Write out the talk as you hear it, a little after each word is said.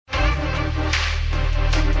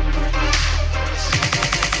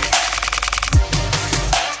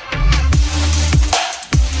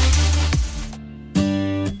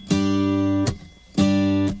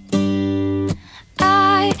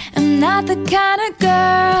kind of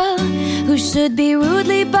girl who should be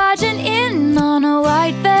rudely barging in on a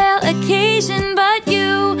white veil occasion. But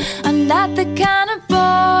you are not the kind of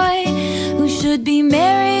boy who should be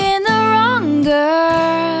marrying the wrong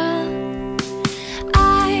girl.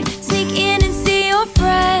 I sneak in and see your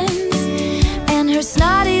friends and her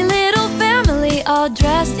snotty little family, all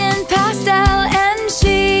dressed in pastel, and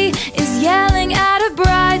she is yelling at a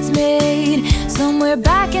bridesmaid somewhere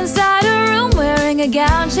back inside a room, wearing a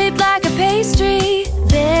gown shaped like a pastry.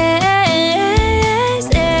 This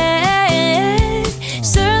is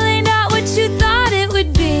surely not what you thought it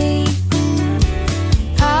would be.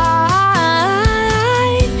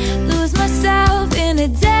 I lose myself in a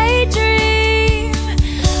daydream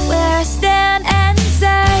where I stand and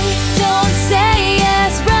say, don't say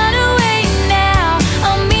yes, run away now.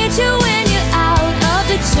 I'll meet you when you're out of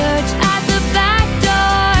the church at the back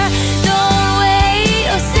door. Don't wait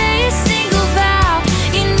or say a single vow.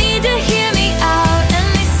 You need to hear me out. And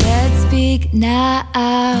they said, speak now.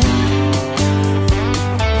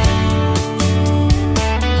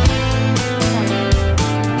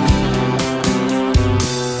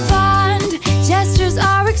 Fond gestures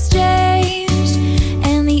are exchanged,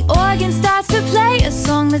 and the organ starts to play a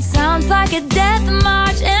song that sounds like a death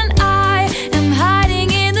march. And I am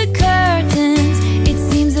hiding in the curtains. It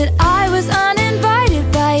seems that I was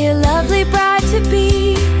uninvited by your lovely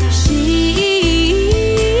bride-to-be.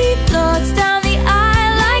 She floats down the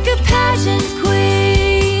aisle like a pageant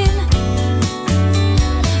queen,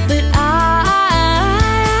 but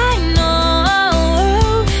I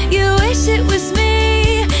know you wish it was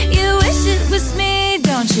me. You wish it was me,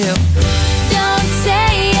 don't you? Don't say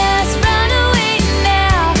yes, run away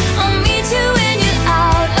now. I'll meet you when you're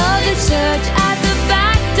out of the church at the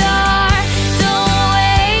back door. Don't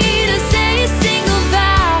wait to say a single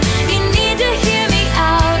vow. You need to hear me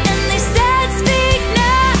out. And they said, speak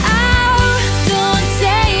now. Don't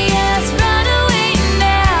say yes, run away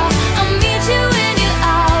now. I'll meet you when you're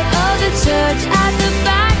out of the church at the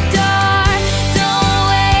back door. Don't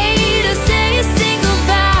wait to say a single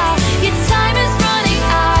vow. Your time is running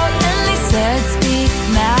out. And they said, speak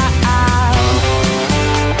now.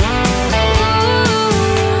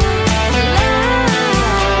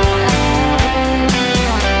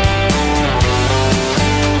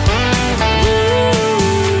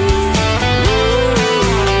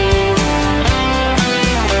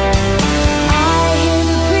 I hear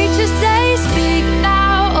the preacher say, speak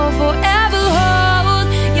now or forever hold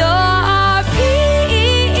your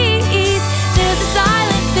peace. There's a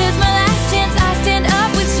silence, there's my last chance. I stand up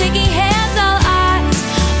with shaking hands, all eyes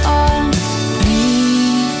on me.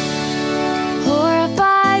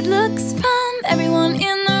 Horrified looks from everyone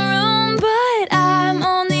in the room, but I'm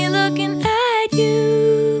only looking at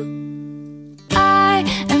you. I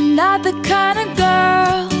am not the kind of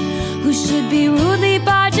girl who should be rudely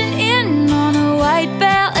barging in on a white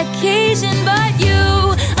veil occasion. But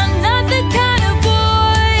you are not the kind of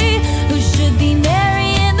boy who should be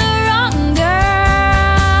marrying the wrong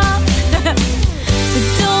girl. So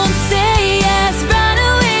don't say yes, run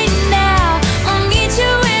away now. I'll meet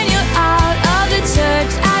you when you're out of the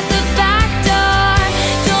church at the back door.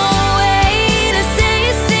 Don't wait to say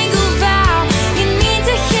a single vow. You need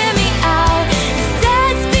to hear me out. You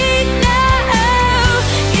said, speak now.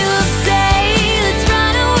 You'll say, let's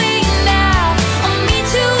run away now. I'll meet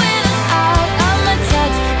you when I'm out of my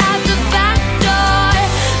tux at the back door.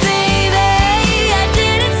 Baby, I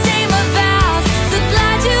didn't say my vows, so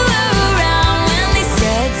glad you were around when they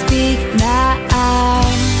said, speak now.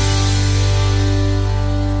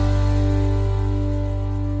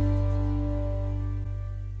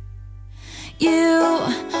 You,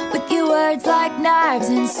 with your words like knives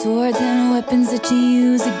and swords and weapons that you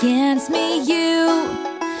use against me, you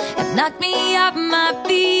have knocked me off my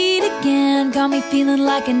feet again, got me feeling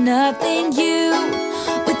like a nothing. You,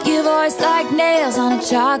 with your voice like nails on a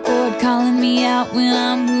chalkboard, calling me out when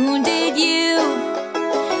I'm wounded. You,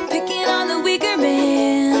 picking on the weaker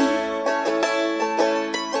man.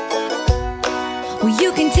 Well,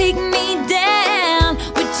 you can take me down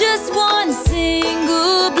with just one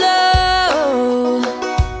single blow.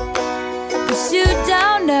 But you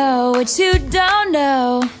don't know what you don't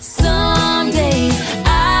know. Someday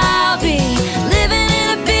I'll be living in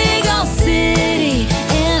a big old city,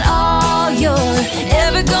 and all you're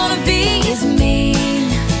ever gonna be is mean.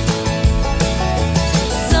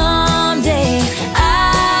 Someday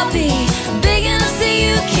I'll be big enough so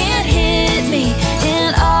you can't hit me,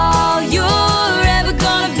 and all you're ever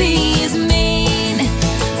gonna be is mean.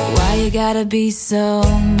 Why you gotta be so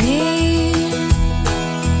mean?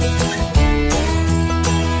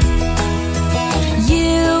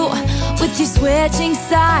 You With your switching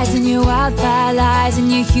sides and your wildfire lies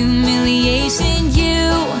and your humiliation, you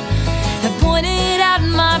have pointed out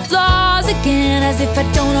my flaws again, as if I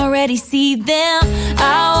don't already see them.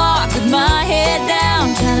 I walk with my head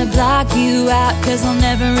down, trying to block you out, 'cause I'll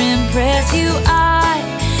never impress you. I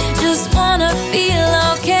just wanna feel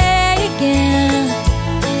okay again.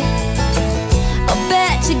 I'll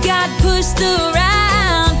bet you got pushed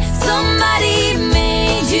around, somebody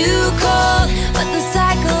made you cold, but the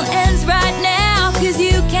cycle ends right now, 'cause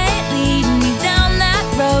you can't lead me down that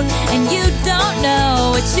road, and you don't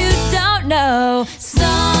know what you don't know.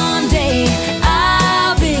 Someday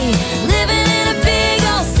I'll be living in a big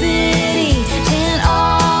old city, and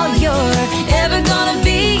all you're ever gonna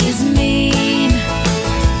be is mean.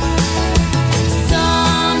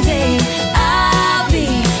 Someday I'll be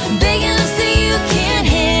big enough so you can't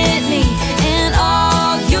hit me, and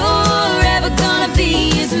all you're ever gonna be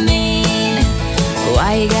is mean. Why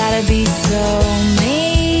you gotta be so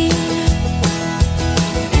mean?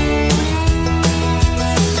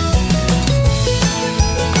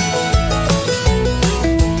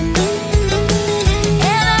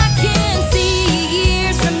 And I can see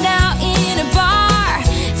years from now in a bar,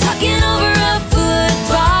 talking over a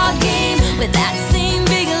football game with that same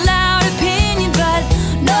big loud opinion, but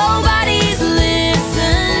nobody's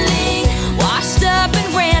listening, washed up and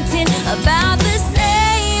ranting about the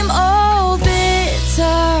same old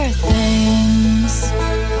bitter things,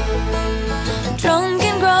 drunk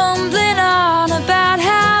and grumbling on about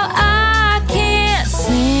how I can't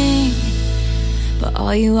sing, but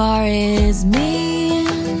all you are is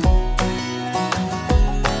mean.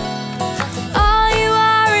 All you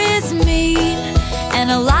are is mean, and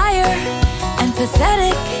a liar, and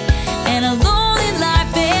pathetic, and a lonely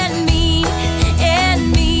life, and mean, and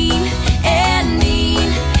mean, and mean,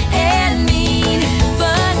 and mean.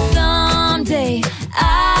 But someday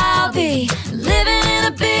I'll be living in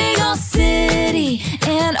a big old city,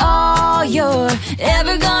 and all you're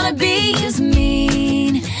ever gonna be is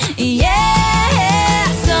mean. Yeah,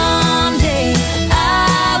 someday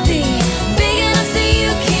I'll be big enough so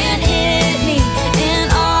you can't hit me, and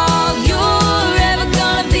all you're ever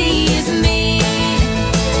gonna be is mean.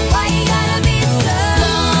 Why you gotta be so?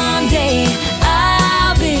 Someday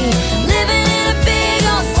I'll be living in a big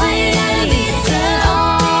old city, and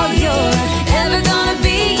all you're ever gonna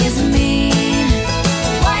be is mean.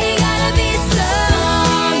 Why you gotta be so?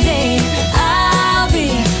 Someday I'll be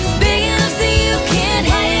big enough so you can't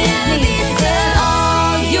hit me, and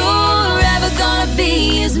all you're ever gonna be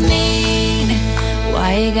is mean. Why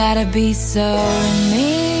you gotta be so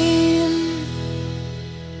mean?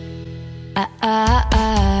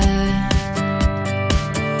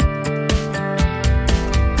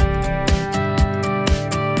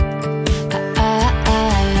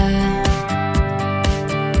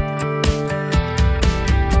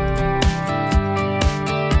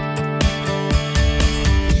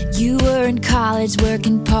 You were in college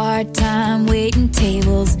working part-time, waiting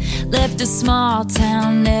tables, left a small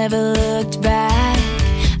town, never looked back.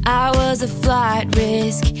 I was a flight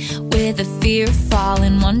risk with a fear of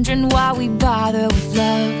falling, wondering why we bother with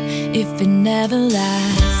love if it never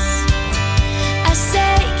lasts. I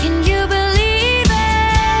say, can you believe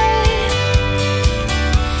it?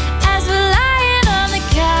 As we're lying on the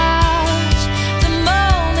couch, the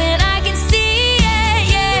moment I can see it,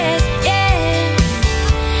 yes, yes,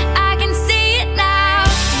 I can see it now.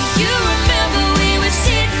 You remember we were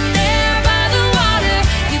sitting there by the water,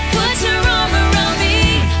 you put your arm around me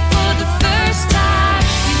for the first time.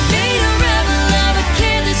 You made a rebel of a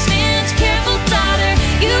careless man's careful daughter.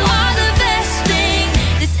 You are the best thing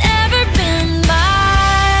that's ever been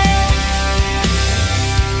mine.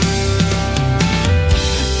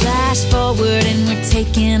 Flash forward and we're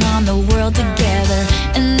taking on the world together,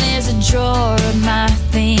 and there's a drawer of my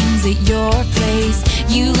things at your place.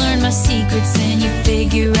 You learn my secrets and you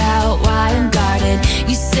figure out why I'm guarded.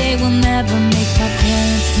 You say we'll never make my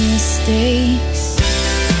parents' mistakes,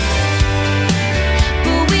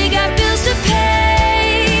 but we got bills to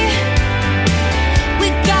pay. We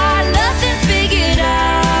got nothing figured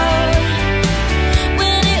out.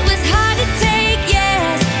 When it was hard to take,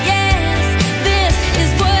 yes, yes, this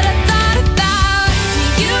is what I thought about.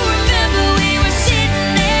 Do you remember we were sitting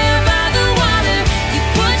there by the water? You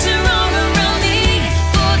put your arm around me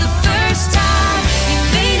for the first time. You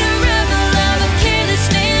made a rebel of a careless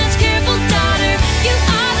man's careful daughter. You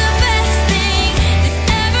are the best thing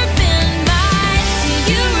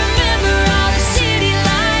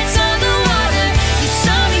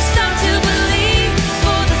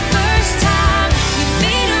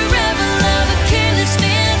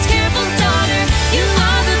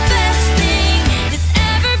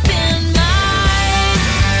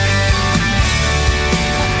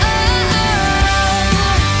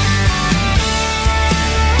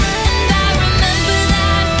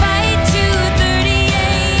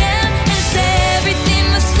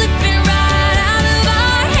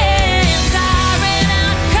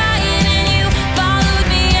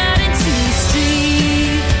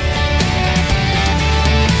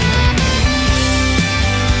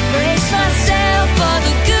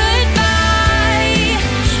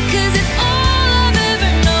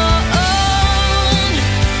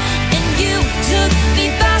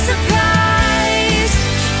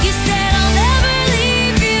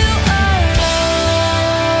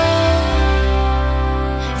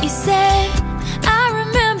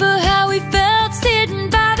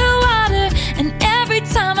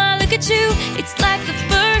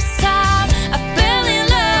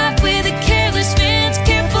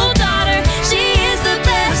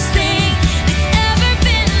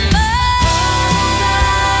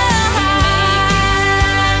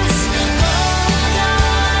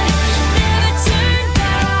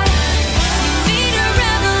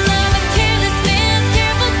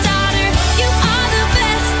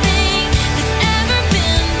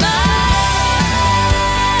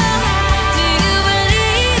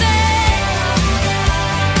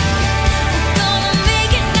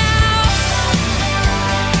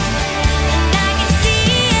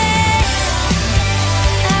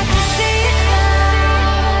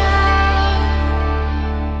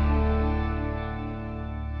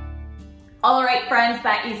All right, friends,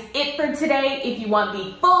 that is it for today. If you want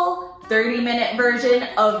the full 30-minute version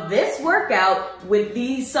of this workout with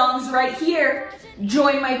these songs right here,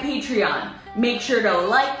 join my Patreon. Make sure to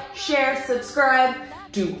like, share, subscribe,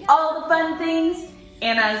 do all the fun things,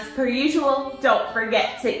 and as per usual, don't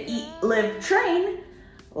forget to eat, live, train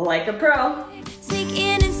like a pro. Sneak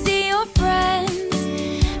in and see your friends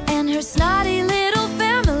and her snotty little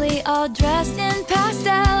family all dressed in pastel,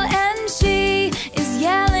 and she is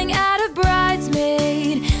yelling at a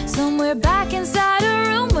bridesmaid somewhere back inside a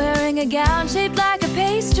room wearing a gown.